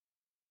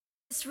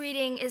This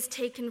reading is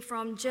taken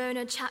from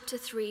Jonah chapter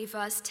 3,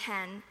 verse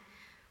 10,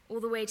 all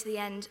the way to the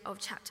end of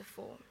chapter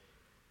 4.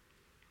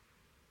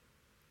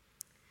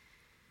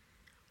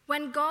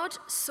 When God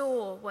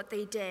saw what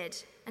they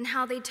did and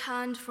how they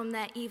turned from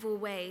their evil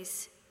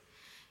ways,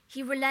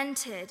 he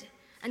relented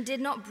and did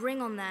not bring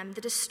on them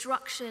the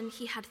destruction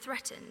he had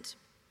threatened.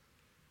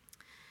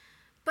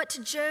 But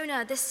to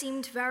Jonah this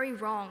seemed very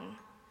wrong,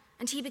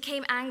 and he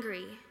became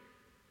angry.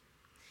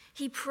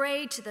 He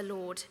prayed to the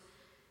Lord,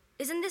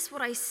 "Isn't this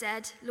what I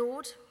said,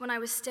 Lord, when I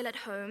was still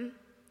at home?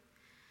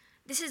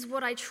 This is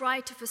what I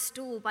tried to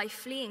forestall by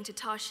fleeing to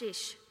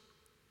Tarshish.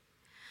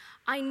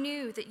 I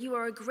knew that you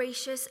are a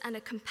gracious and a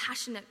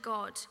compassionate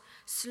God,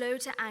 slow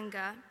to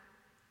anger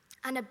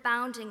and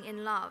abounding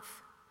in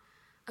love,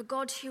 a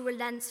God who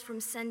relents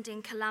from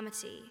sending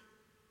calamity.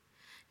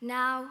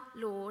 Now,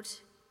 Lord,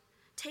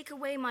 take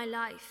away my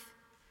life,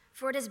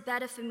 for it is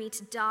better for me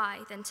to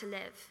die than to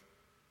live."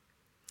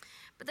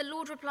 But the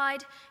Lord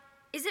replied,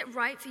 "Is it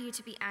right for you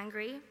to be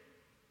angry?"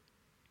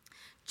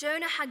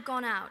 Jonah had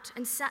gone out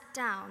and sat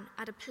down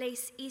at a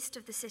place east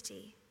of the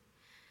city.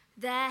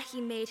 There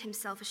he made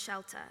himself a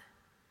shelter,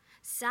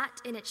 sat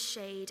in its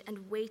shade,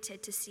 and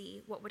waited to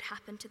see what would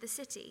happen to the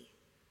city.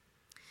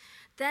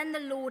 Then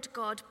the Lord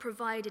God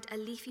provided a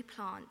leafy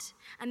plant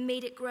and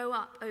made it grow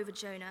up over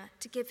Jonah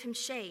to give him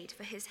shade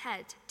for his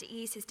head to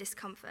ease his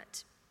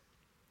discomfort.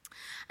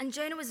 And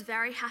Jonah was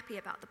very happy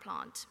about the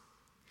plant.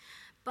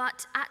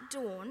 But at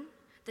dawn,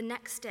 the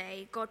next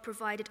day, God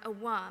provided a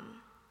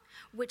worm,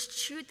 which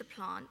chewed the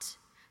plant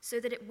so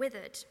that it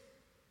withered.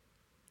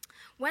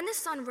 When the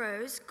sun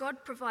rose,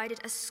 God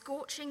provided a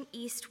scorching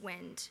east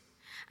wind,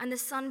 and the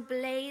sun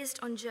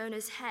blazed on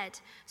Jonah's head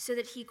so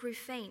that he grew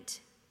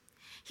faint.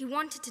 He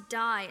wanted to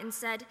die and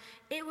said,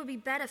 "It would be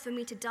better for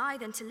me to die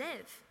than to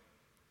live."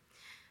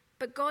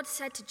 But God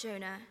said to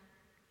Jonah,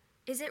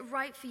 "Is it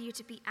right for you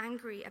to be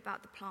angry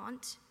about the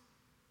plant?"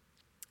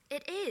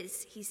 "It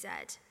is," he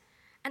said,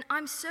 "and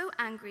I'm so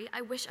angry I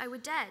wish I were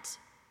dead."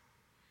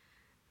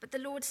 But the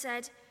Lord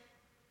said,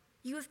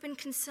 "You have been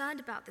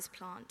concerned about this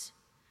plant,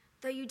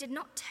 though you did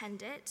not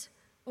tend it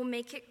or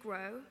make it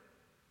grow.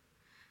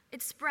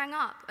 It sprang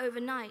up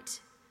overnight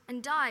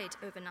and died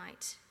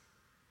overnight.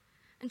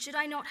 And should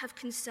I not have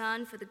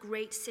concern for the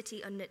great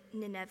city of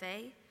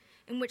Nineveh,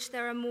 in which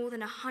there are more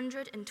than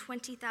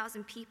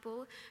 120,000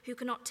 people who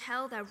cannot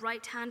tell their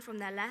right hand from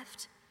their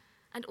left,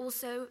 and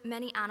also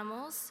many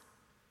animals?"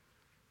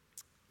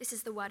 This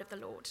is the word of the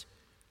Lord.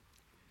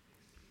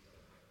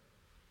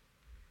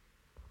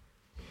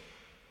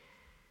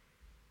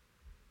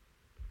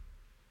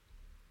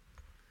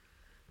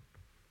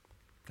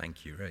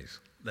 Thank you, Rose.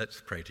 Let's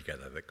pray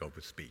together that God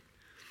would speak.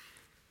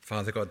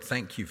 Father God,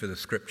 thank you for the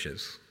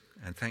scriptures,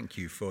 and thank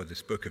you for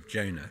this book of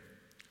Jonah.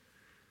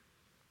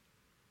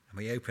 And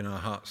we open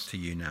our hearts to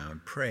you now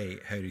and pray,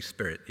 Holy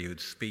Spirit, that you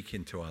would speak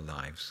into our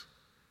lives.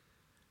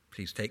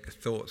 Please take the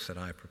thoughts that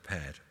I have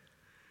prepared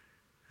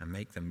and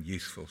make them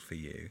useful for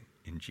you,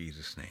 in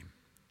Jesus' name.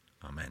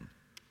 Amen.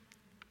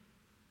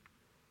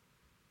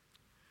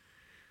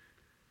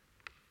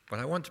 But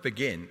I want to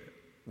begin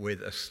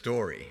with a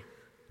story,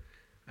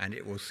 and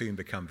it will soon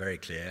become very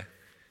clear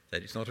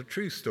that it's not a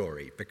true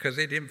story, because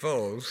it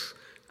involves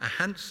a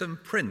handsome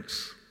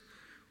prince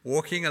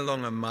walking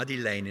along a muddy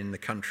lane in the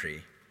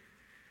country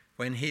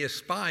when he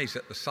espies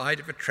at the side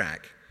of a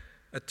track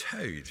a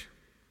toad.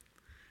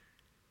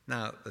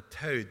 Now, the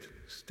toad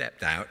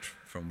stepped out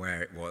from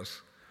where it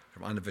was,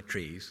 from under the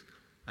trees,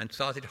 and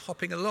started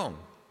hopping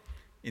along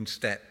in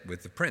step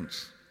with the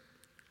prince.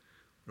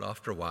 Well,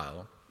 after a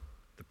while,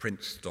 the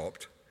prince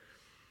stopped,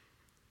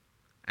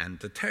 and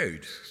the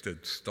toad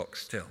stood stock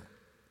still.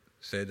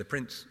 So the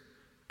prince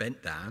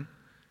bent down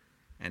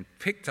and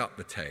picked up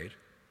the toad,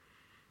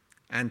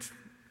 and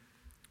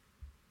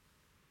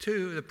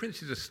to the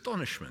prince's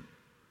astonishment,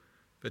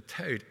 the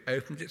toad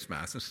opened its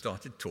mouth and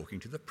started talking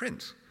to the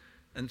prince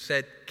and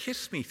said,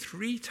 "Kiss me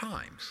 3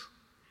 times,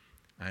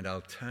 and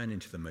I'll turn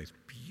into the most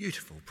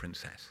beautiful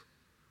princess."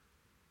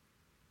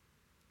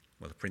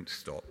 Well, the prince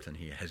stopped, and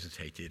he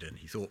hesitated, and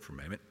he thought for a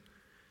moment,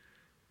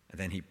 and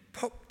then he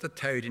popped the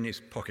toad in his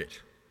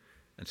pocket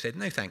and said,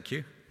 "No, thank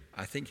you.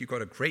 I think you've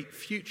got a great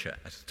future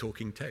as a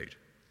talking toad."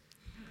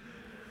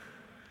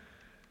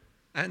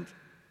 And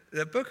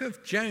the book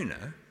of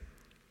Jonah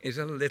is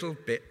a little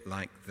bit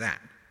like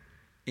that,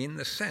 in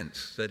the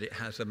sense that it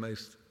has a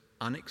most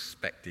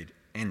unexpected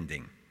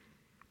ending.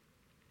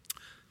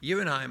 You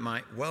and I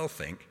might well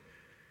think,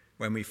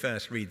 when we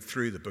first read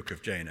through the book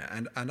of Jonah,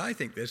 and I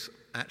think this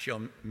actually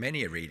on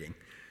many a reading,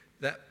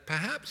 that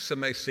perhaps the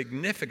most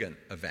significant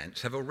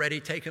events have already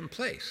taken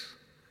place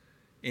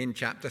in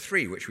chapter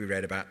 3, which we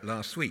read about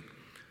last week,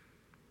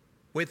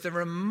 with the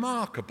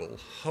remarkable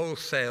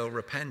wholesale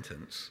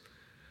repentance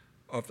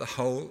of the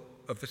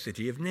whole of the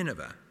city of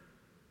Nineveh.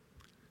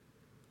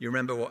 You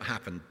remember what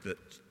happened,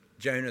 that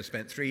Jonah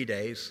spent 3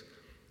 days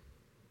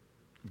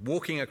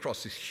walking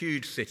across this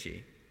huge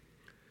city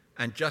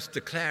and just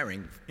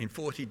declaring in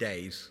 40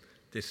 days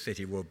this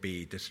city will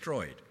be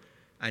destroyed.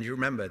 And you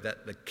remember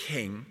that the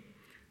king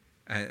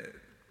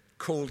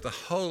called the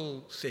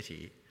whole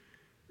city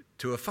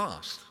to a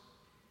fast.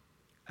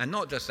 And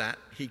not just that,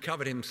 he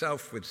covered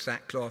himself with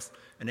sackcloth,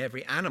 and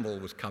every animal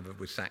was covered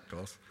with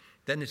sackcloth.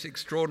 Then this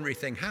extraordinary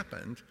thing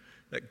happened,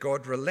 that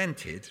God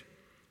relented.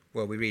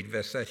 Well, we read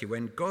verse 30,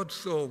 when God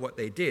saw what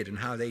they did and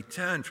how they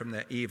turned from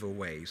their evil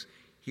ways,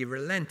 he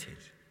relented,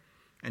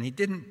 and he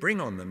didn't bring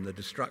on them the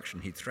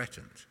destruction he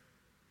threatened.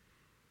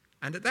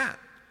 And at that,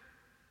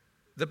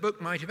 the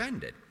book might have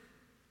ended.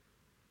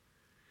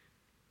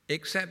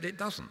 Except it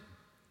doesn't.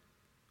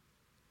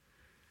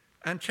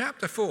 And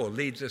chapter 4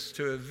 leads us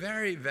to a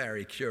very,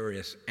 very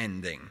curious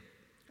ending,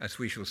 as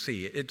we shall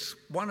see. It's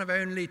one of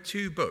only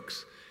 2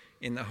 books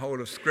in the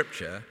whole of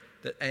Scripture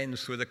that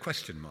ends with a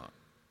question mark.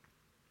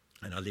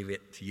 And I'll leave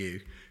it to you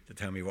to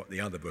tell me what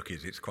the other book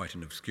is. It's quite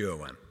an obscure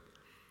one.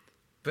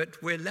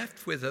 But we're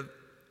left with a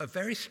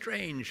very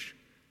strange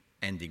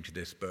ending to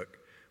this book,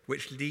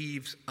 which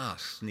leaves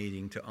us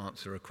needing to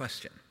answer a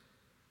question.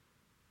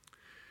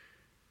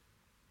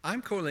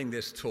 I'm calling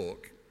this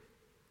talk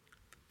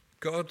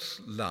God's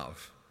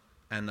Love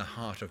and the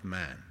Heart of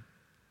Man,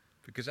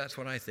 because that's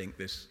what I think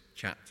this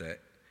chapter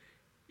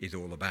is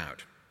all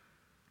about.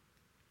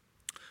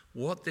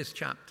 What this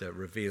chapter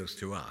reveals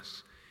to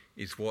us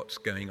is what's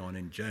going on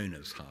in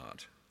Jonah's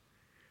heart,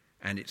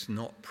 and it's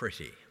not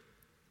pretty.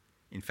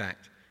 In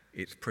fact,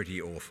 it's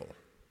pretty awful.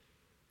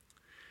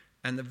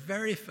 And the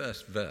very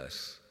first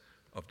verse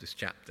of this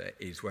chapter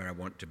is where I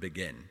want to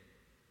begin.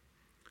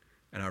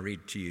 And I'll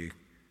read to you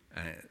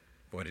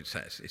what it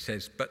says. It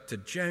says, but to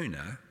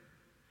Jonah,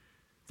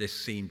 this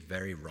seemed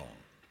very wrong.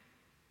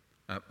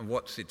 And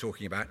what's it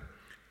talking about?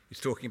 It's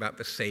talking about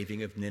the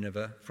saving of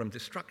Nineveh from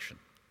destruction.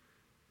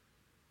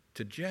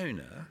 To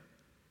Jonah,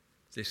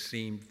 this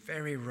seemed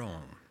very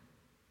wrong.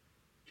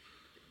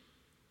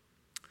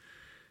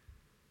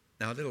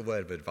 Now, a little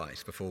word of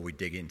advice before we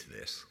dig into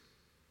this.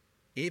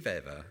 If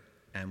ever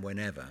and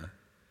whenever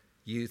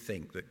you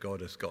think that God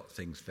has got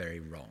things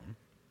very wrong,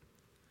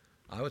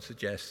 I would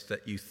suggest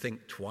that you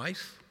think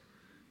twice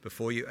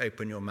before you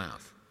open your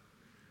mouth.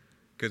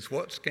 Because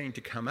what's going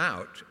to come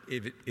out,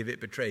 if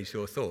it betrays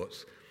your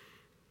thoughts,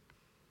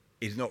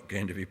 is not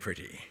going to be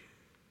pretty.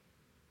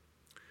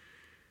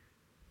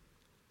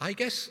 I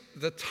guess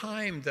the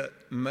time that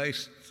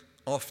most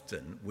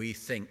often we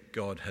think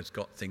God has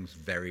got things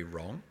very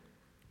wrong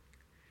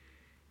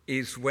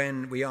is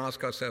when we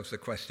ask ourselves the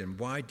question,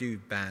 why do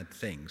bad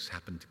things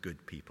happen to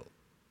good people?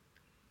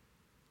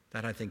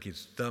 That, I think,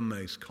 is the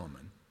most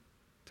common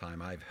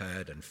time I've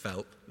heard and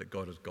felt that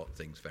God has got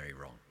things very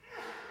wrong.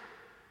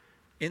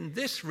 In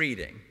this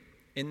reading,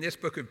 in this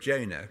book of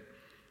Jonah,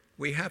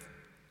 we have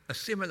a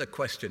similar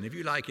question. If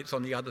you like, it's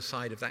on the other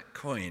side of that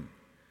coin.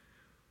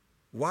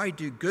 Why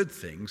do good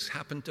things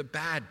happen to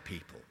bad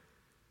people?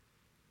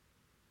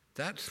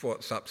 That's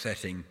what's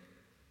upsetting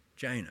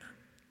Jonah.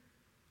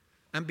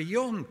 And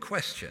beyond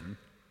question,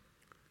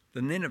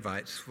 the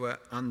Ninevites were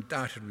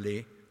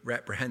undoubtedly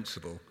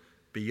reprehensible,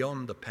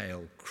 beyond the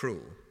pale,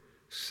 cruel,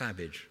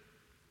 savage,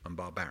 and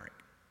barbaric.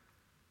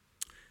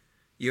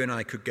 You and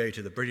I could go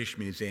to the British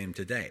Museum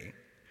today,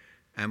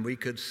 and we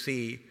could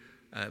see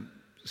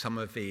some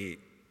of the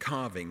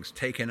carvings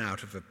taken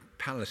out of the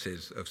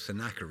palaces of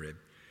Sennacherib,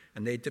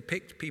 and they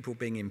depict people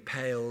being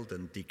impaled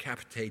and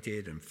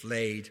decapitated and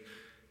flayed,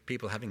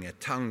 people having their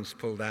tongues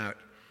pulled out,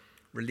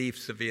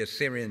 reliefs of the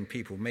Assyrian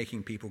people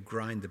making people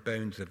grind the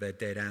bones of their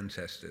dead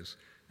ancestors,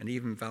 and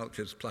even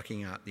vultures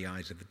plucking out the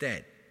eyes of the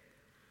dead.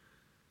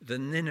 The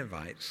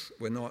Ninevites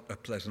were not a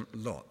pleasant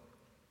lot.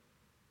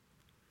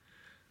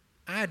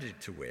 Added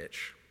to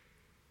which,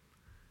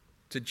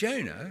 to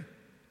Jonah,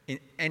 in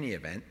any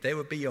event, they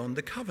were beyond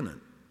the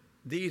covenant.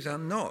 These are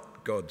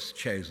not God's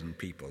chosen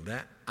people.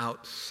 They're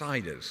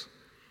outsiders.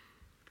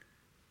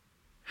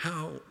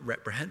 How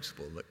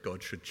reprehensible that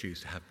God should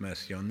choose to have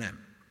mercy on them.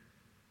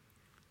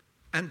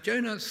 And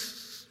Jonah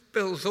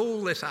spills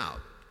all this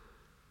out.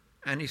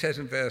 And he says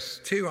in verse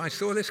 2, I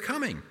saw this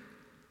coming.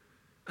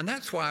 And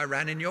that's why I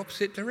ran in the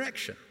opposite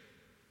direction.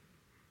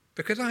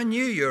 Because I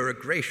knew you're a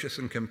gracious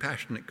and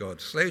compassionate God,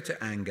 slow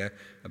to anger,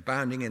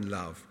 abounding in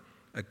love,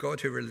 a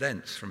God who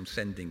relents from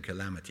sending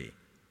calamity.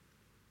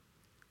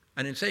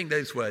 And in saying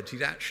those words,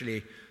 he's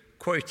actually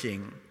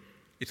quoting,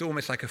 it's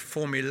almost like a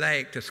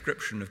formulaic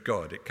description of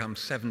God. It comes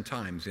 7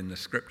 times in the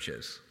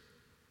scriptures.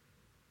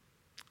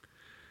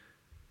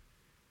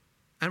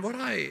 And what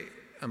I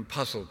am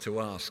puzzled to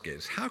ask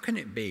is, how can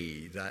it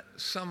be that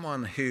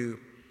someone who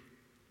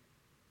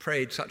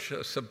prayed such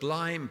a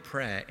sublime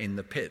prayer in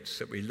the pits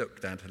that we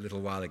looked at a little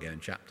while ago in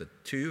chapter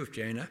 2 of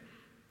Jonah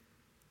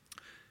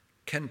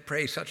can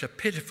pray such a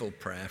pitiful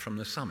prayer from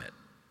the summit?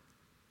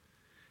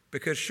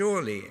 Because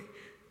surely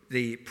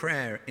the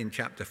prayer in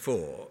chapter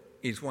 4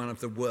 is one of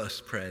the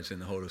worst prayers in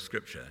the whole of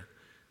Scripture.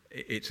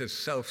 It's as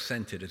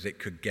self-centered as it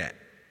could get.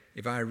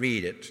 If I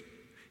read it,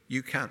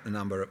 you count the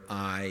number of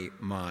I,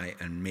 my,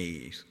 and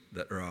me's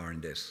that there are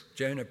in this.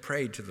 Jonah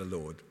prayed to the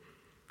Lord,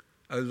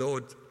 O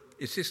Lord,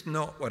 is this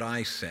not what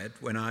I said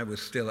when I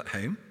was still at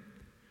home?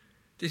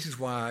 This is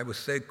why I was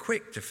so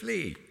quick to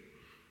flee.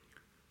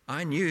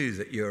 I knew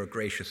that you're a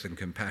gracious and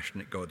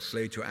compassionate God,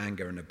 slow to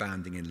anger and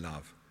abounding in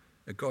love,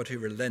 a God who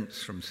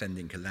relents from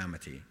sending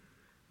calamity.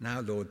 Now,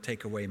 Lord,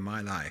 take away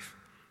my life,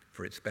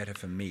 for it's better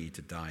for me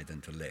to die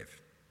than to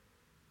live.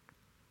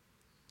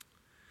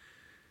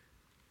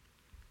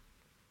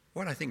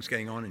 What I think is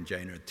going on in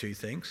Jonah are two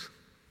things.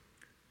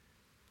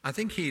 I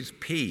think he's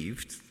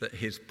peeved that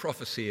his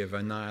prophecy of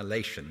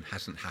annihilation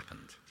hasn't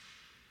happened.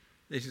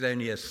 This is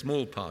only a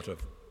small part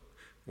of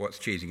what's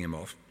cheesing him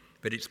off,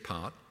 but it's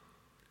part.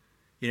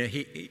 You know,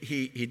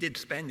 he did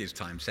spend his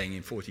time saying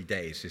in 40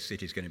 days his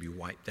city's going to be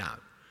wiped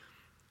out.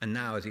 And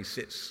now as he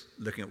sits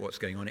looking at what's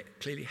going on, it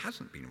clearly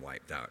hasn't been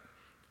wiped out.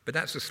 But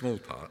that's a small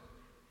part.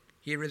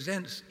 He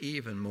resents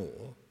even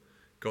more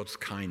God's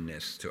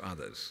kindness to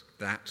others.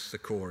 That's the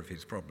core of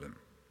his problem.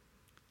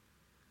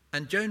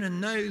 And Jonah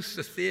knows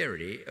the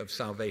theory of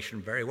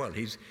salvation very well.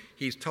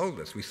 He's told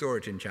us, we saw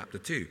it in chapter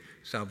 2,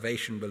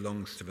 salvation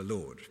belongs to the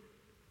Lord.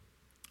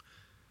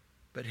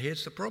 But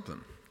here's the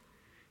problem.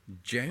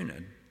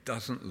 Jonah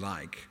doesn't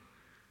like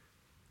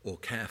or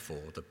care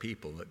for the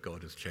people that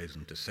God has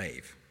chosen to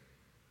save.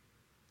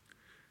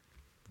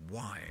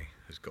 Why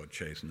has God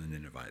chosen the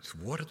Ninevites?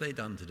 What have they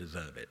done to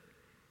deserve it?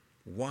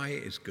 Why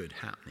is good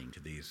happening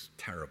to these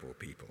terrible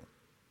people?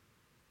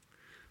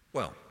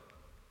 Well,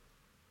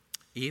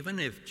 even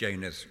if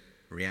Jonah's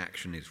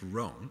reaction is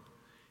wrong,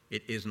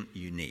 it isn't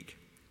unique.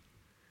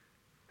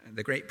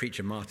 The great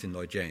preacher Martin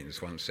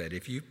Lloyd-Jones once said,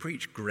 if you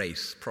preach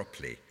grace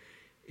properly,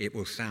 it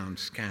will sound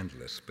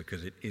scandalous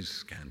because it is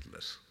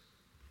scandalous.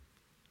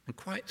 And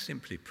quite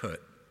simply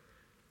put,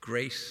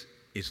 grace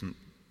isn't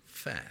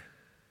fair.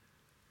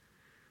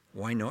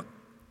 Why not?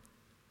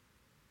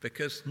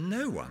 Because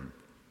no one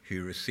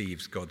who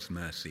receives God's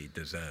mercy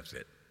deserves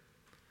it.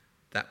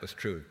 That was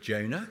true of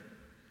Jonah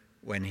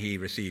when he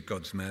received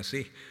God's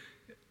mercy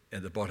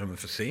at the bottom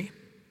of the sea.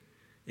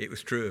 It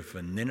was true of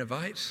the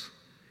Ninevites,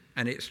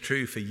 and it's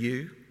true for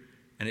you,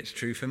 and it's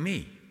true for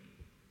me.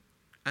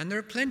 And there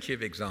are plenty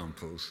of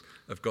examples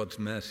of God's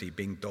mercy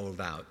being doled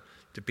out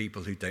to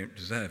people who don't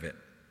deserve it,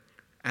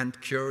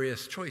 and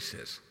curious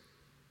choices.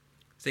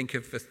 Think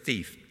of the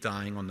thief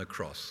dying on the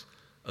cross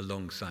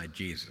alongside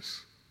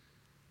Jesus.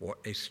 What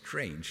a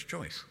strange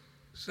choice.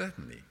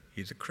 Certainly,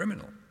 he's a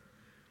criminal.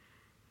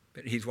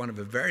 But he's one of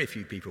the very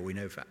few people we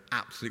know for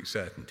absolute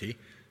certainty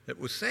that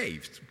was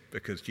saved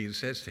because Jesus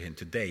says to him,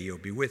 today you'll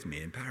be with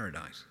me in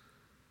paradise.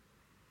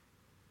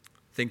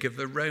 Think of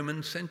the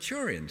Roman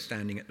centurion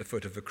standing at the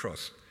foot of the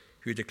cross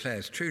who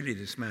declares truly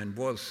this man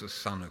was the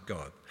Son of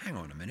God. Hang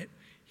on a minute,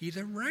 he's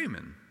a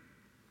Roman.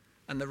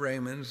 And the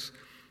Romans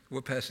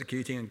were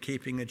persecuting and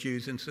keeping the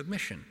Jews in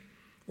submission.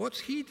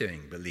 What's he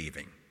doing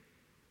believing?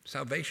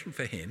 Salvation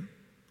for him?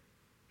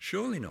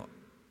 Surely not.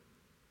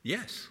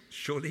 Yes,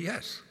 surely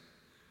yes.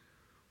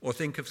 Or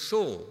think of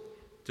Saul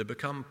to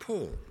become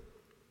Paul,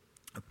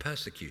 a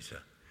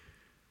persecutor.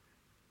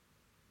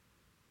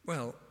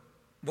 Well,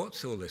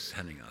 what's all this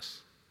telling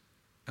us?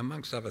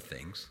 Amongst other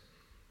things,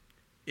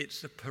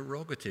 it's the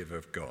prerogative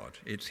of God.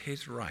 It's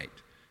his right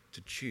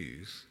to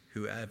choose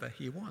whoever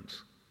he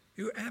wants.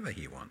 Whoever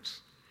he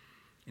wants.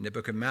 In the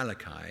book of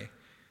Malachi,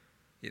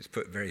 it's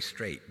put very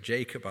straight.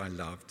 Jacob I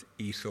loved,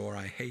 Esau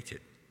I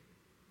hated.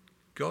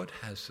 God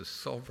has the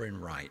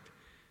sovereign right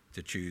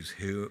to choose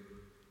who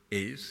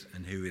is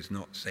and who is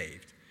not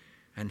saved.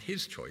 And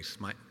his choice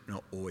might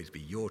not always be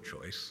your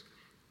choice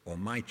or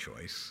my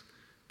choice,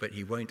 but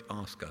he won't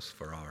ask us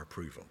for our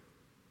approval.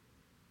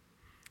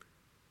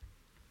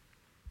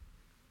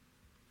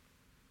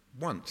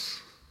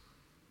 Once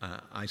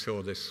I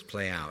saw this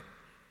play out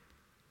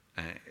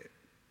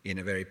in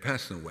a very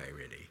personal way,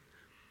 really.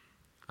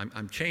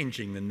 I'm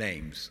changing the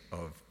names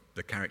of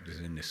the characters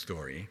in this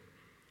story,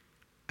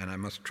 and I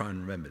must try and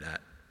remember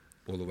that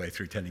all the way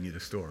through telling you the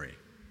story.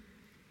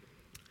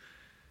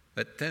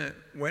 But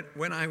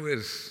when I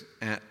was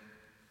at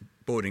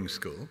boarding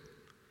school,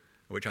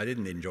 which I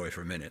didn't enjoy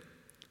for a minute,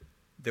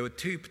 there were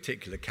two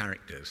particular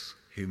characters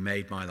who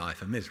made my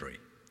life a misery.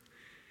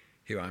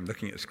 Here I'm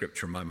looking at the script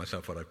to remind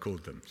myself what I've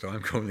called them. So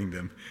I'm calling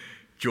them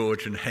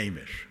George and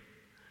Hamish.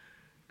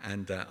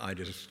 And I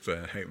just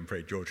hope and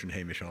pray George and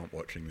Hamish aren't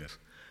watching this.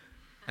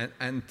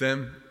 And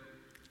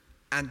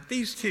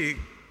these two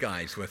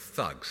guys were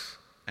thugs,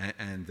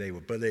 and they were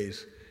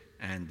bullies,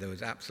 and there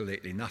was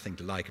absolutely nothing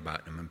to like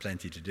about them and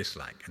plenty to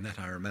dislike, and that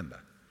I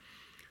remember.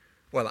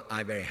 Well,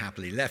 I very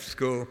happily left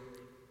school,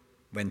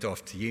 went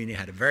off to uni,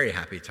 had a very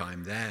happy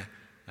time there,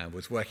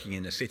 was working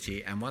in the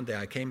city, and one day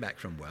I came back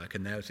from work,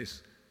 and there was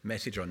this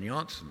message on the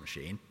answer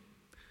machine,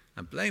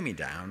 and blow me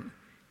down,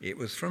 it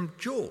was from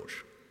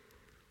George.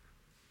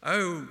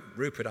 Oh,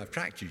 Rupert, I've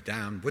tracked you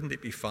down. Wouldn't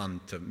it be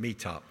fun to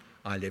meet up?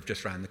 I live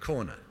just round the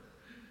corner.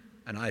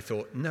 And I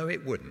thought, no,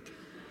 it wouldn't.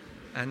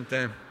 And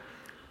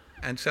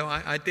so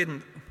I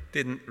didn't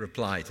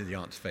reply to the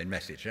answer phone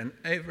message. And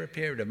over a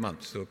period of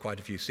months, there were quite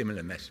a few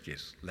similar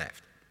messages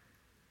left.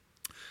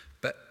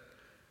 But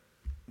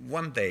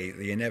one day,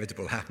 the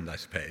inevitable happened, I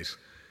suppose,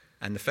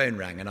 and the phone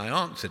rang, and I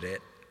answered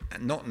it,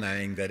 not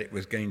knowing that it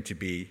was going to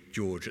be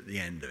George at the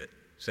end of it.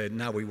 So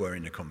now we were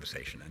in a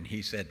conversation, and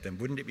he said, then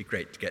wouldn't it be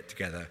great to get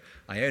together?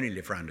 I only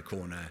live round the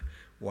corner.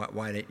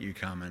 Why don't you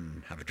come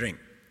and have a drink?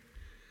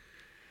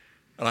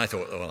 And I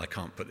thought, well, I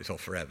can't put this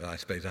off forever. I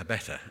suppose I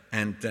better.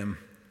 And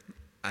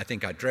I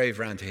think I drove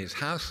round to his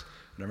house,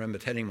 and I remember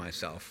telling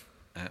myself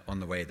on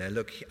the way there,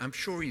 look, I'm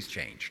sure he's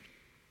changed.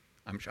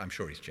 I'm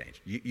sure he's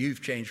changed.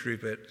 You've changed,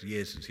 Rupert,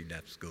 years since he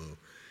left school.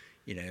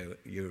 You know,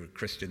 you're a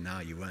Christian now,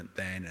 you weren't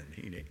then,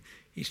 and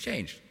he's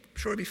changed. I'm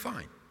sure he'll be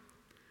fine.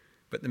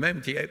 But the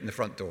moment he opened the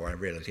front door, I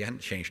realized he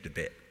hadn't changed a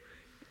bit.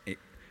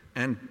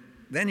 And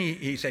then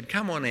he said,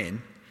 come on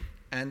in,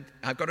 and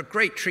I've got a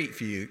great treat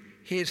for you.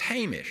 Here's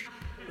Hamish.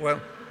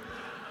 Well,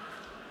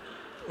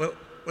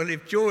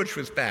 if George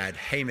was bad,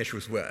 Hamish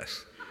was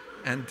worse.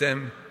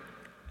 And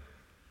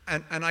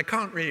I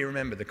can't really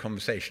remember the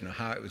conversation or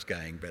how it was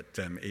going, but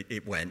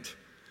it went.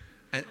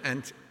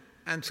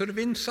 And sort of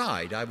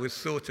inside, I was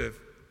sort of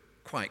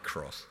quite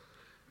cross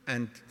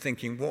and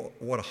thinking,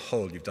 what a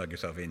hole you've dug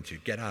yourself into.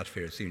 Get out of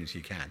here as soon as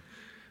you can.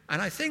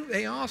 And I think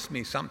they asked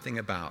me something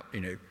about,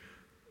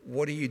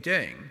 what are you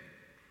doing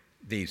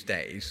these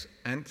days?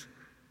 And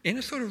in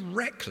a sort of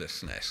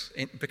recklessness,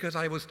 because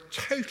I was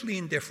totally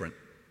indifferent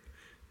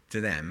to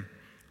them,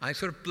 I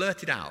sort of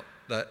blurted out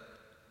that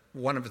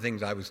one of the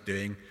things I was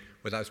doing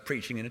was I was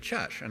preaching in a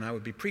church, and I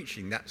would be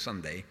preaching that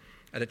Sunday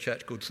at a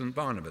church called St.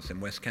 Barnabas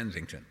in West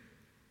Kensington.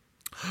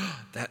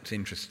 That's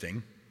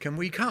interesting. Can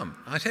we come?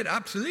 I said,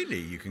 absolutely,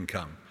 you can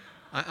come.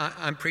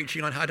 I'm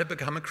preaching on how to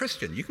become a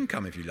Christian. You can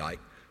come if you like.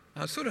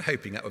 I was sort of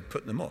hoping that would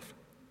put them off.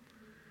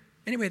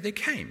 Anyway, they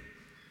came.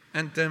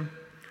 And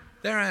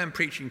there I am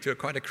preaching to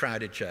quite a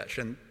crowded church,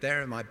 and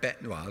there my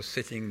bête noire was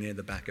sitting near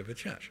the back of a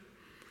church.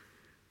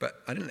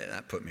 But I didn't let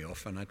that put me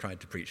off, and I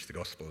tried to preach the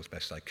gospel as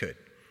best I could.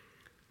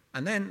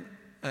 And then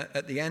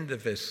at the end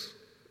of this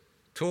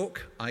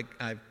talk, I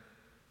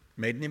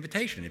made an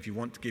invitation. If you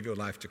want to give your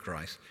life to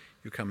Christ,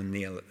 you come and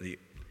kneel at the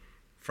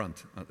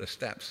front, at the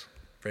steps,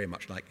 very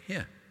much like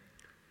here.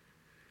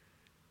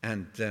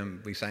 And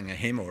we sang a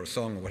hymn or a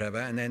song or whatever,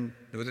 and then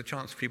there was a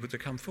chance for people to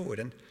come forward.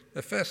 And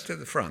the first to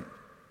the front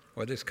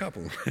were this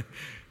couple,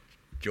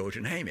 George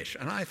and Hamish.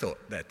 And I thought,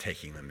 they're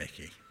taking the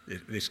mickey.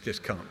 This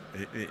just can't,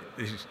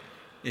 this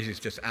is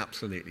just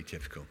absolutely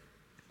typical.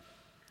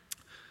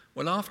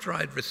 Well, after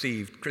I'd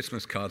received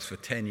Christmas cards for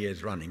 10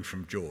 years running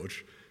from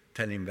George,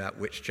 telling him about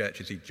which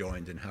churches he'd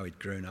joined and how he'd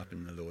grown up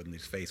in the Lord and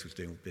his faith was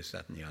doing this,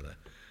 that, and the other,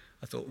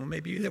 I thought, well,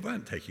 maybe they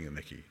weren't taking a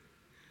mickey.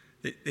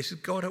 This is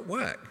God at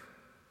work.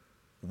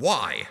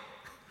 Why?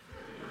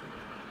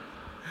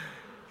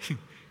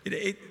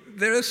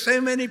 There are so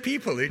many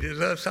people who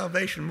deserve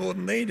salvation more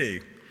than they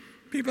do.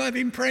 People I've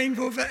been praying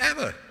for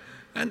forever.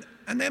 And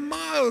they're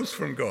miles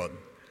from God.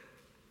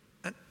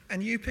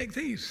 And you pick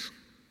these.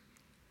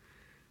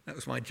 That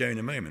was my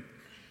Jonah moment.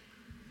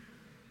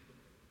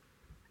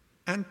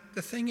 And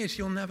the thing is,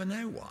 you'll never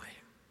know why.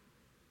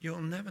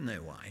 You'll never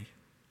know why.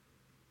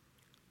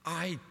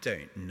 I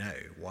don't know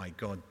why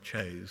God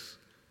chose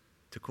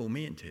to call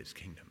me into his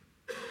kingdom.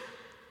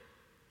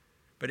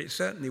 But it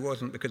certainly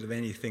wasn't because of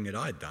anything that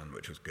I'd done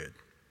which was good.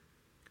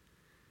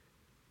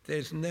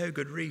 There's no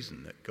good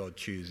reason that God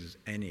chooses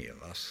any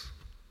of us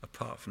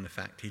apart from the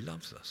fact he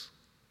loves us.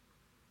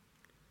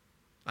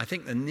 I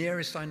think the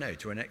nearest I know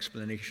to an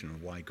explanation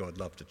of why God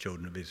loved the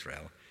children of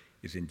Israel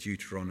is in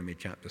Deuteronomy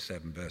chapter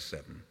 7, verse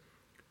 7,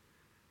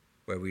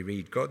 where we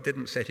read, God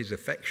didn't set his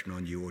affection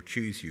on you or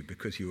choose you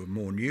because you were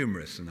more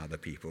numerous than other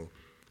people,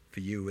 for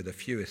you were the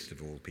fewest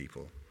of all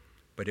people,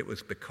 but it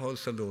was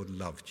because the Lord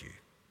loved you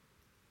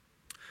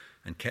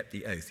and kept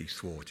the oath he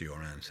swore to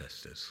your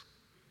ancestors.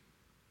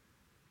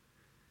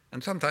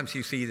 And sometimes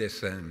you see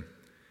this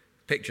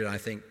picture, I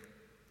think,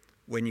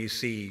 when you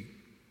see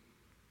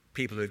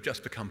people who have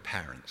just become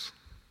parents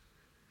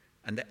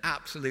and they're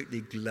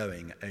absolutely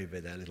glowing over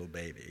their little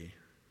baby,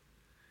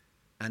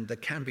 and there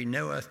can be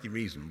no earthly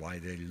reason why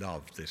they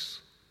love this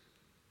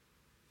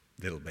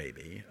little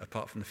baby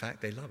apart from the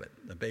fact they love it.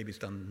 The baby's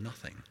done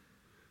nothing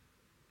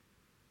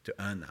to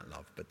earn that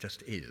love, but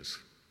just is.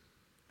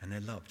 And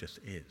their love just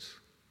is.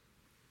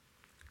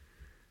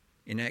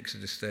 In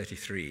Exodus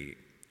 33,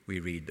 we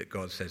read that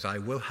God says, I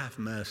will have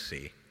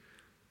mercy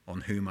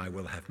on whom I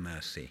will have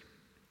mercy.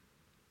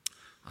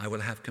 I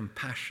will have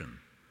compassion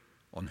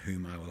on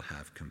whom I will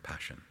have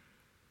compassion.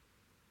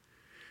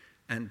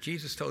 And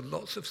Jesus told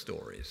lots of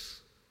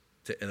stories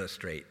to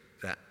illustrate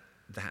that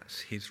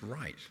that's his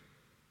right.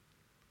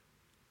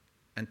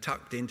 And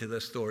tucked into the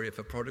story of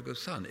a prodigal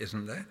son,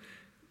 isn't there?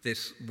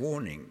 This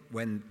warning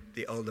when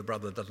the older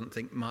brother doesn't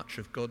think much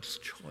of God's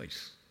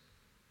choice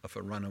of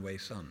a runaway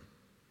son.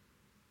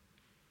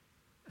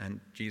 And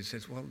Jesus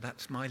says, well,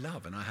 that's my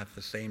love, and I have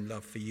the same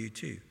love for you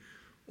too.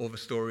 Or the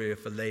story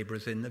of the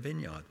laborers in the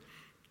vineyard.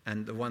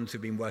 And the ones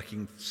who've been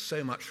working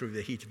so much through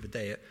the heat of the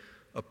day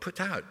are put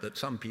out that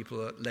some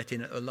people are let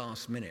in at the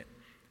last minute.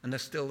 And they're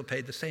still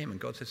paid the same. And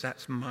God says,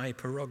 that's my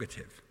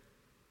prerogative.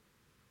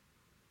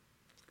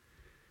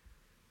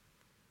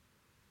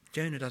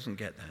 Jonah doesn't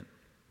get that.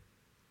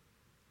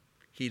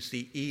 He's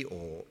the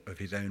Eeyore of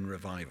his own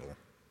revival.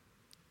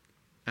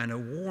 And a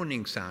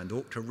warning sound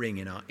ought to ring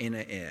in our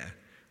inner ear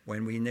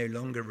when we no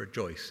longer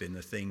rejoice in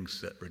the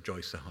things that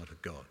rejoice the heart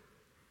of God.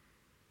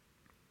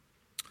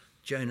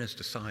 Jonah's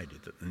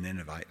decided that the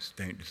Ninevites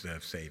don't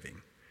deserve saving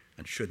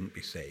and shouldn't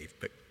be saved,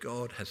 but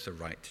God has the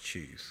right to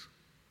choose.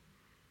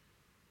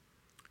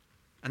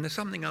 And there's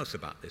something else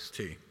about this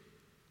too.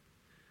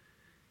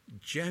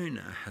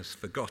 Jonah has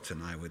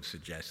forgotten, I would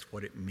suggest,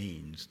 what it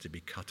means to be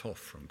cut off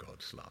from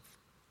God's love.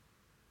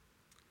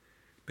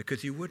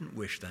 Because you wouldn't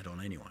wish that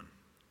on anyone.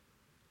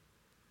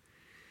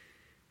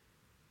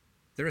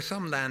 There are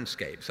some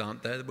landscapes,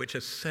 aren't there, which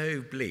are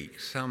so bleak,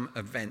 some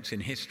events in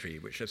history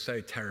which are so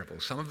terrible,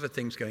 some of the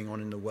things going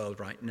on in the world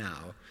right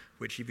now,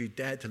 which if you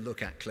dared to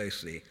look at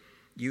closely,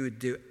 you would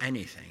do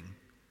anything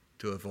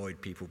to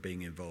avoid people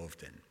being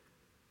involved in.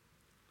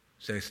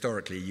 So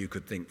historically, you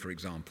could think, for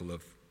example,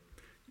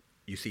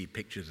 you see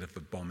pictures of the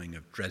bombing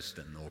of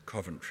Dresden or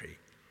Coventry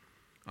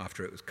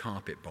after it was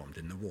carpet bombed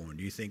in the war, and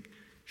you think,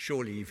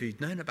 surely if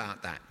you'd known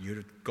about that, you'd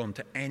have gone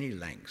to any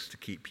lengths to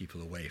keep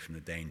people away from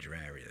the danger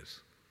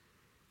areas.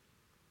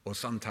 Or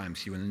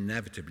sometimes you will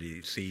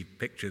inevitably see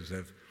pictures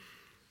of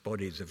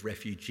bodies of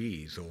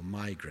refugees or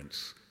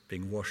migrants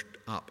being washed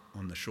up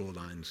on the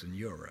shorelines in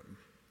Europe.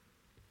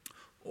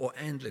 Or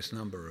endless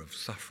number of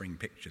suffering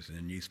pictures in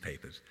the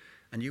newspapers.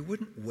 And you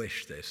wouldn't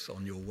wish this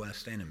on your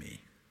worst enemy.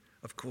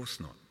 Of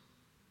course not.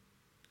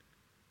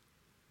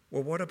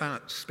 Well, what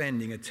about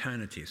spending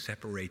eternity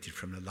separated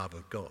from the love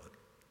of God?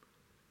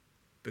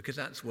 Because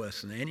that's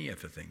worse than any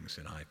of the things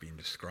that I've been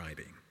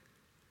describing.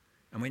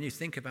 And when you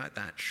think about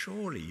that,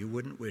 surely you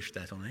wouldn't wish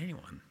that on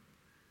anyone,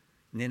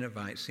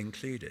 Ninevites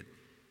included.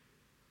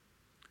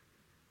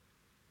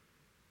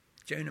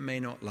 Jonah may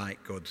not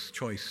like God's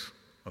choice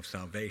of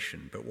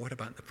salvation, but what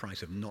about the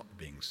price of not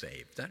being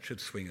saved? That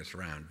should swing us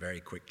around very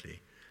quickly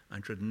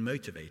and should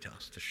motivate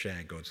us to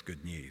share God's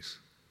good news.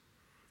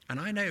 And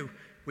I know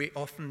we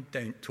often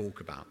don't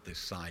talk about this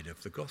side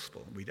of the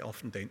gospel. We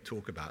often don't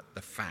talk about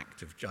the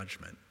fact of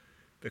judgment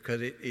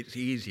because it's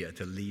easier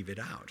to leave it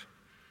out.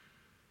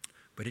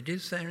 But it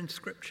is there in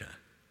Scripture.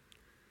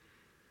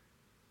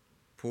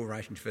 Paul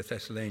writing to the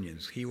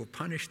Thessalonians, he will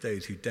punish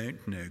those who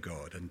don't know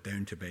God and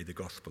don't obey the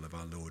gospel of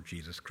our Lord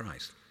Jesus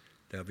Christ.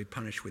 They'll be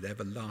punished with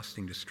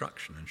everlasting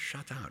destruction and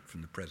shut out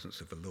from the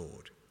presence of the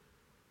Lord.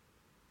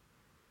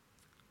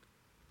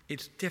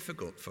 It's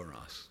difficult for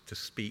us to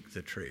speak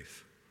the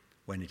truth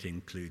when it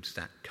includes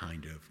that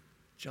kind of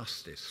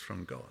justice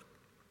from God.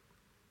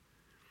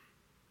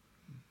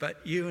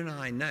 But you and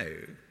I know,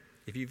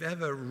 if you've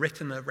ever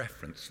written a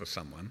reference for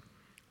someone,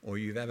 or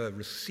you've ever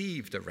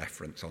received a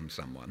reference on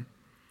someone,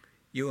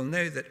 you will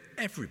know that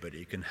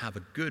everybody can have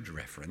a good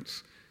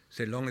reference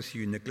so long as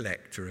you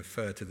neglect to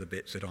refer to the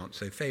bits that aren't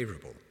so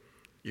favourable.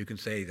 You can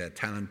say they're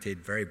talented,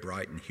 very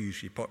bright and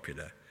hugely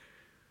popular,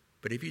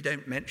 but if you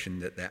don't mention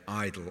that they're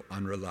idle,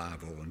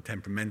 unreliable and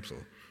temperamental,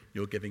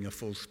 you're giving a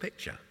false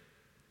picture.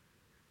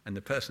 And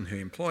the person who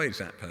employs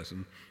that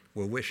person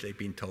will wish they'd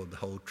been told the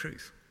whole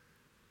truth.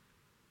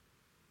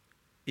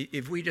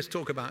 If we just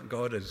talk about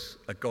God as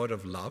a God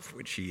of love,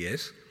 which he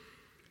is,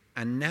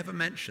 and never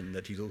mention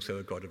that he's also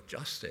a God of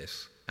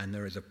justice, and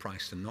there is a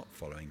price to not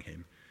following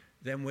him,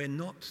 then we're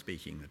not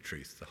speaking the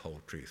truth, the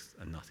whole truth,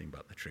 and nothing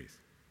but the truth.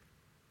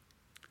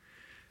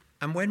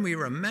 And when we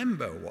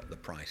remember what the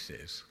price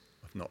is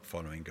of not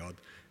following God,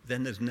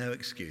 then there's no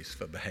excuse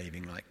for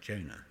behaving like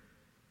Jonah.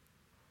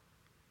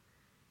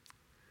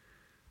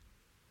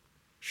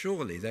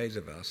 Surely those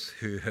of us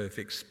who have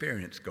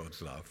experienced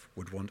God's love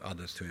would want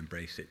others to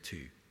embrace it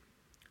too.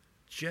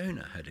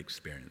 Jonah had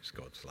experienced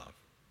God's love.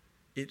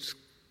 It's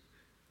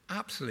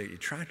absolutely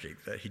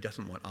tragic that he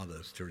doesn't want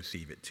others to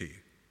receive it too.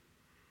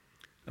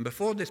 And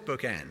before this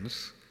book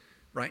ends,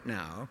 right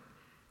now,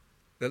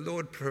 the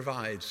Lord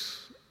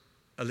provides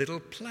a little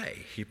play.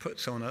 He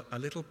puts on a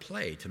little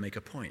play to make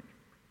a point.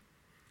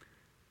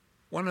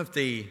 One of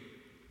the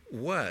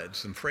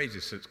words and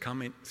phrases that's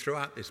come in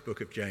throughout this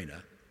book of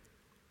Jonah,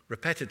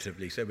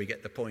 repetitively, so we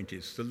get the point,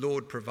 is the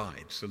Lord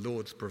provides, the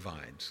Lord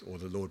provides, or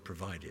the Lord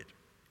provided.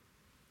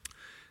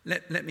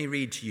 Let me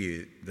read to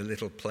you the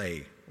little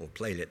play or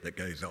playlet that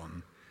goes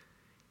on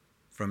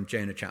from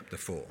Jonah chapter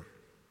 4.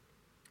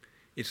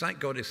 It's like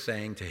God is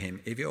saying to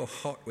him, if you're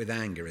hot with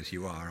anger as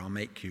you are, I'll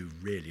make you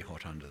really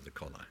hot under the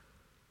collar.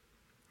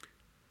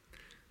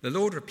 The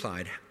Lord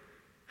replied,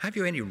 have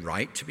you any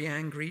right to be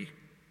angry?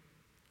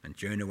 And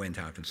Jonah went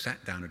out and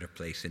sat down at a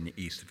place in the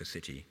east of the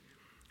city,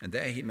 and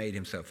there he made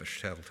himself a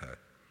shelter.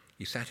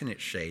 He sat in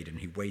its shade and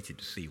he waited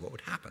to see what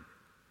would happen.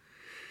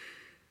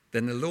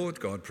 Then the Lord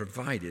God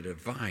provided a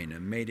vine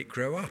and made it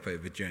grow up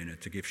over Jonah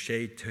to give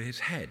shade to his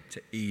head,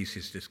 to ease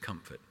his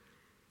discomfort.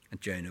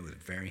 And Jonah was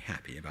very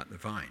happy about the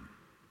vine.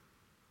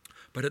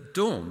 But at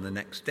dawn the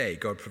next day,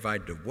 God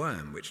provided a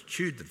worm which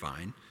chewed the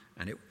vine,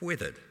 and it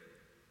withered.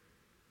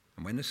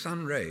 And when the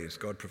sun rose,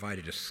 God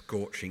provided a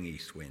scorching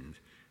east wind,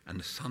 and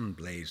the sun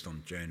blazed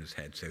on Jonah's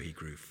head, so he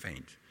grew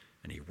faint,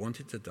 and he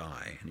wanted to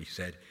die. And he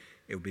said,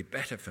 it would be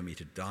better for me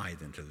to die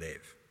than to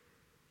live.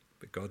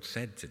 But God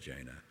said to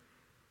Jonah,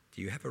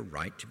 do you have a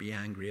right to be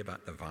angry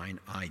about the vine?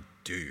 I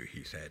do,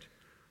 he said.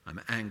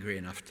 I'm angry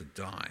enough to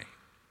die."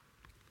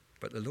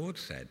 But the Lord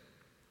said,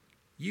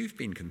 "You've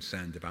been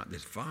concerned about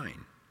this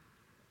vine.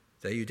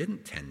 Though you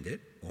didn't tend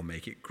it or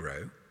make it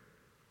grow,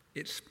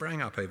 it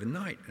sprang up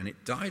overnight and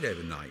it died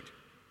overnight.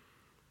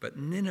 But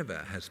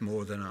Nineveh has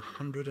more than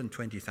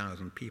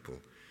 120,000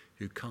 people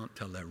who can't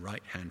tell their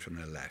right hand from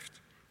their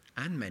left,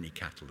 and many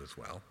cattle as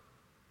well.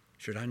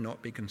 Should I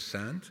not be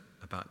concerned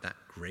about that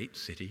great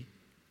city?"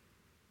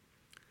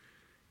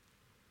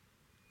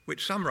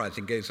 Which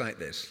summarizing goes like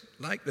this: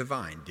 like the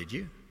vine, did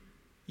you?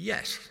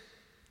 Yes.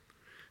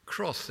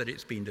 Cross that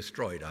it's been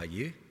destroyed, are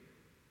you?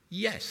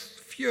 Yes.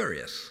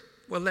 Furious.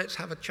 Well, let's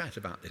have a chat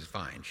about this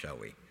vine, shall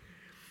we?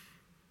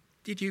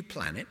 Did you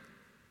plan it?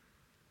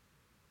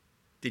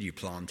 Did you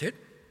plant it?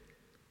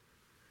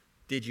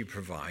 Did you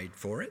provide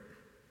for it?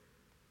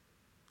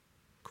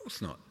 Of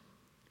course not.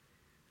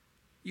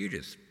 You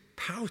just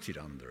pouted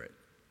under it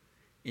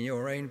in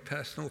your own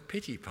personal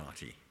pity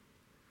party.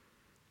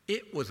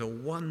 It was a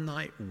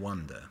one-night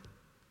wonder,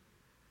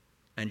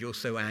 and you're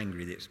so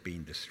angry that it's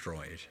been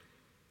destroyed.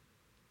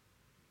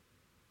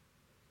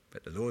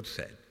 But the Lord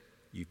said,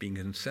 "You've been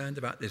concerned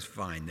about this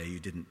vine, though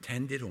you didn't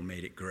tend it or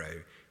made it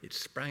grow. It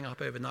sprang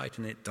up overnight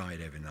and it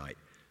died overnight.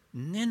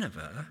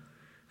 Nineveh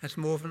has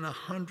more than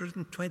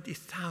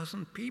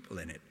 120,000 people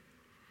in it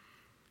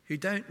who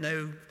don't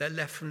know their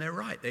left from their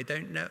right. They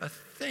don't know a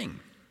thing.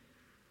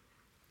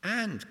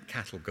 And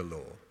cattle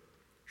galore.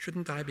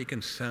 Shouldn't I be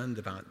concerned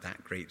about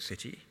that great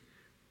city?"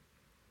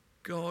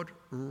 God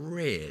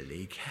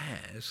really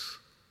cares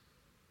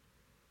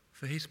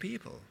for his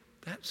people.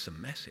 That's the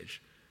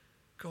message.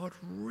 God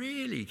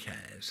really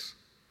cares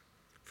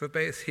for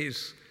both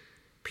his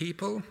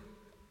people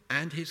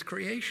and his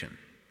creation.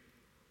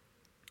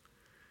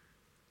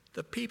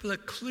 The people are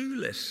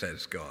clueless,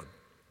 says God.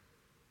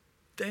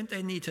 Don't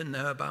they need to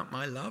know about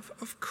my love?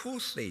 Of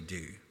course they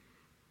do.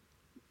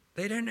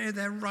 They don't know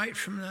their right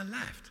from their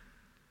left.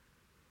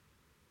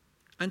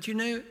 And you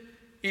know,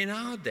 in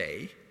our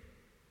day,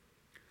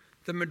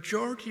 the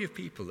majority of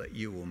people that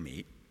you will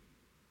meet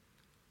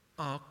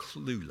are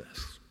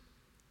clueless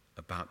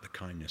about the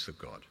kindness of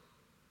God.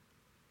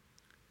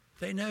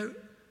 They know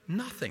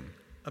nothing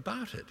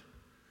about it.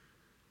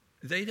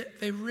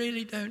 They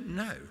really don't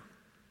know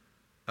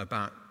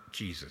about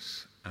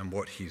Jesus and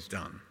what he's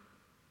done.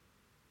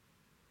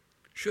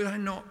 Should I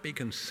not be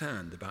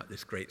concerned about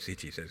this great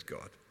city, says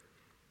God?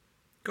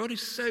 God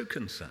is so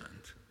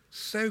concerned,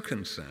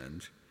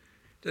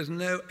 there's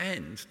no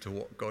end to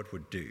what God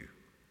would do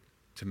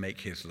to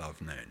make his love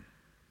known.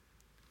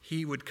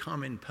 He would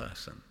come in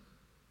person.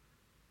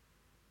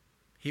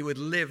 He would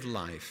live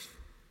life.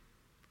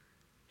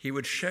 He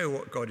would show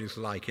what God is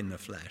like in the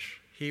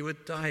flesh. He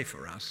would die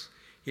for us.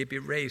 He'd be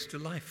raised to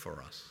life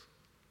for us.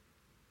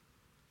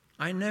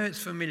 I know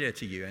it's familiar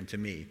to you and to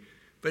me,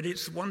 but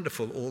it's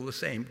wonderful all the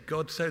same.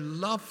 God so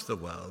loved the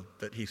world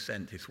that he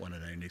sent his one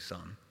and only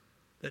Son,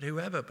 that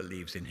whoever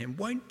believes in him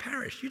won't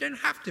perish. You don't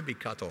have to be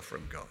cut off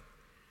from God.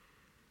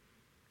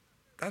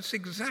 That's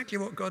exactly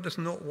what God does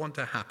not want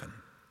to happen.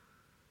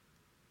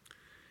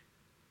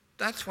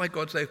 That's why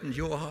God's opened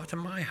your heart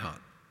and my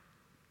heart.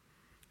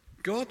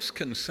 God's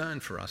concern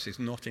for us is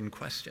not in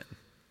question.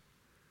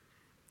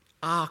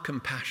 Our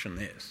compassion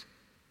is.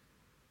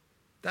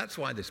 That's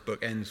why this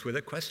book ends with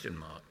a question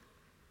mark.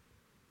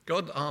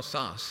 God asks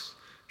us,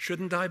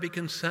 shouldn't I be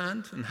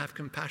concerned and have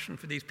compassion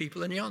for these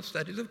people? And the answer to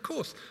that is, of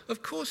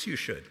course you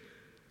should.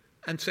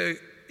 And so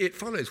it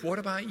follows, what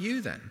about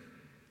you then?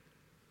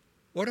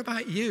 What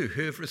about you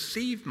who have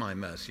received my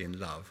mercy and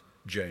love,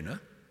 Jonah?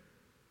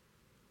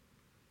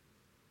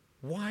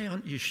 Why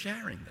aren't you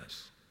sharing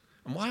this?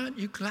 And why aren't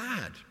you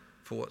glad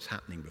for what's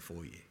happening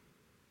before you?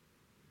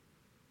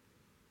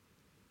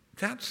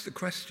 That's the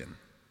question.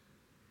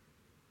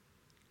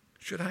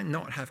 Should I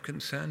not have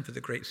concern for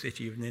the great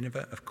city of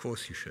Nineveh? Of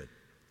course you should.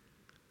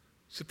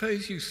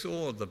 Suppose you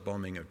saw the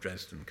bombing of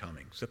Dresden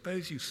coming.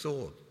 Suppose you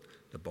saw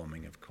the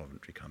bombing of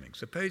Coventry coming.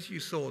 Suppose you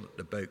saw that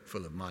the boat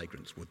full of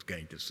migrants was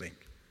going to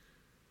sink.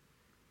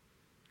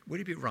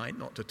 Would it be right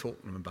not to talk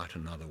to them about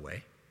another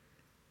way?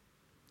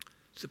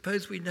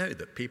 Suppose we know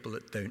that people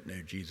that don't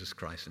know Jesus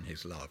Christ and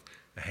his love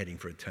are heading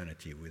for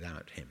eternity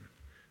without him.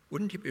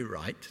 Wouldn't it be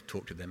right to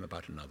talk to them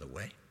about another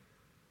way?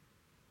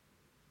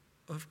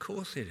 Of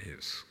course it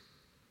is.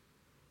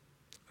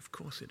 Of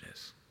course it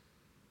is.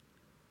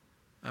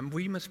 And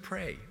we must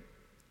pray.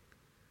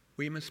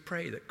 We must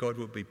pray that God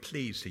will be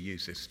pleased to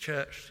use this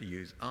church, to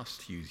use us,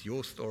 to use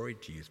your story,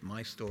 to use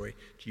my story,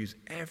 to use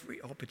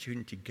every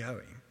opportunity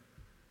going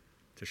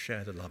to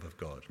share the love of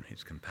God and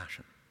his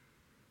compassion.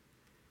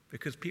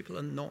 Because people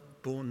are not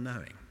born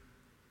knowing.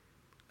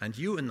 And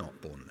you are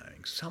not born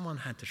knowing. Someone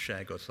had to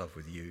share God's love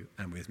with you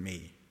and with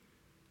me.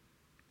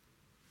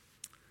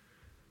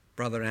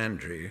 Brother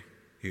Andrew,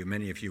 who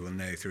many of you will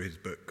know through his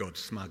book, God's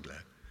Smuggler,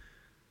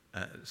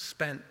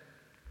 spent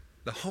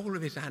the whole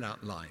of his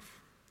adult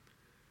life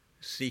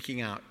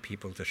seeking out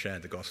people to share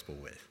the gospel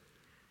with.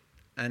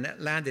 And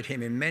that landed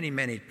him in many,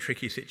 many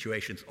tricky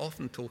situations,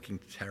 often talking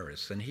to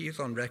terrorists. And he is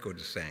on record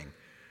as saying,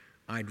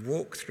 "I'd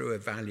walk through a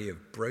valley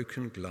of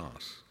broken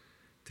glass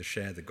to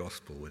share the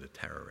gospel with a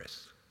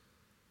terrorist.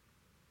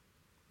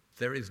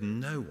 There is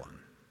no one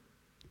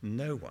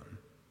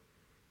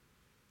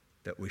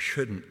that we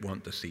shouldn't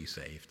want to see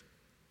saved.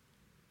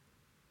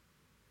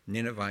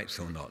 Ninevites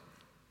or not,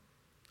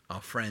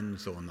 our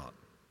friends or not,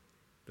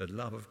 the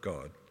love of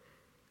God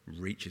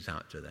reaches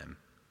out to them,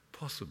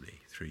 possibly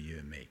through you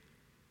and me.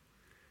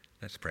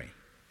 Let's pray.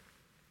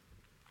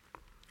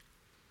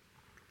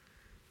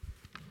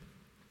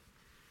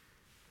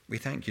 We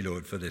thank you,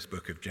 Lord, for this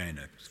book of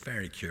Jonah. It's a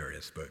very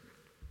curious book,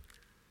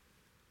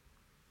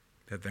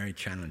 but very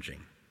challenging,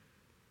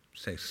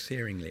 so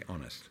searingly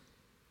honest.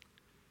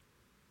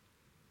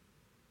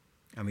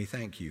 And we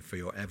thank you for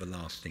your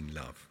everlasting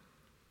love.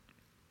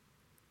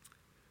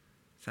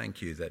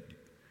 Thank you that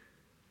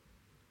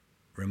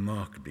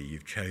remarkably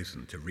you've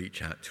chosen to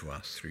reach out to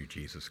us through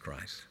Jesus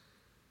Christ.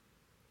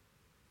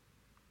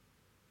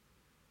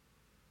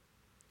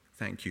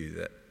 Thank you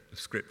that the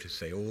scriptures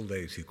say all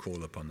those who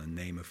call upon the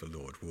name of the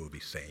Lord will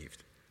be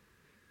saved.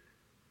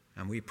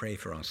 And we pray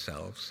for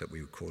ourselves that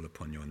we would call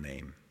upon your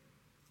name.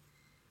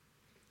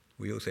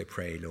 We also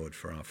pray, Lord,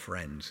 for our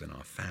friends and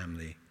our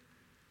family,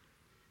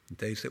 and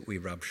those that we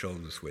rub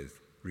shoulders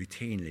with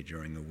routinely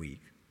during the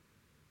week,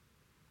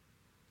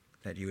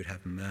 that you would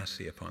have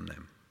mercy upon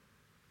them.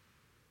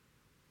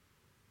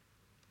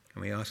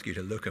 And we ask you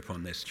to look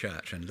upon this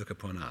church and look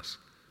upon us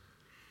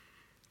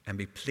and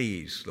be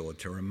pleased, Lord,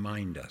 to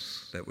remind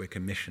us that we're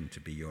commissioned to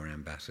be your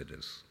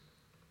ambassadors,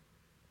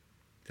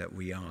 that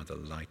we are the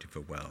light of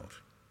the world.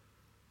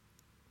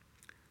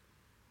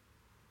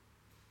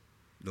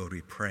 Lord,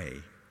 we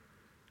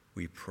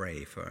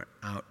pray for an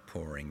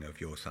outpouring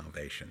of your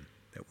salvation,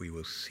 that we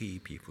will see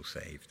people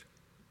saved,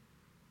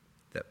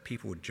 that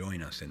people will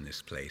join us in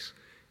this place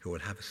who will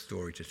have a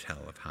story to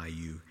tell of how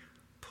you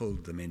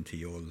pulled them into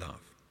your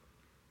love.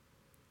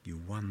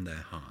 You won their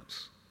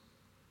hearts.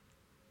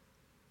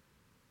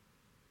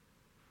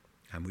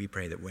 And we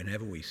pray that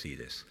whenever we see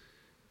this,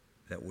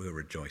 that we'll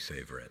rejoice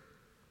over it.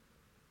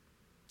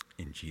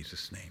 In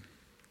Jesus' name,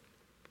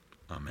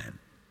 amen.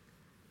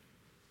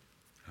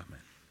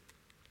 Amen.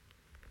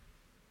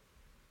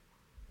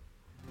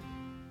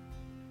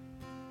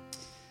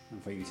 I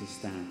invite you to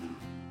stand now.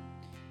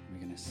 We're going to sing.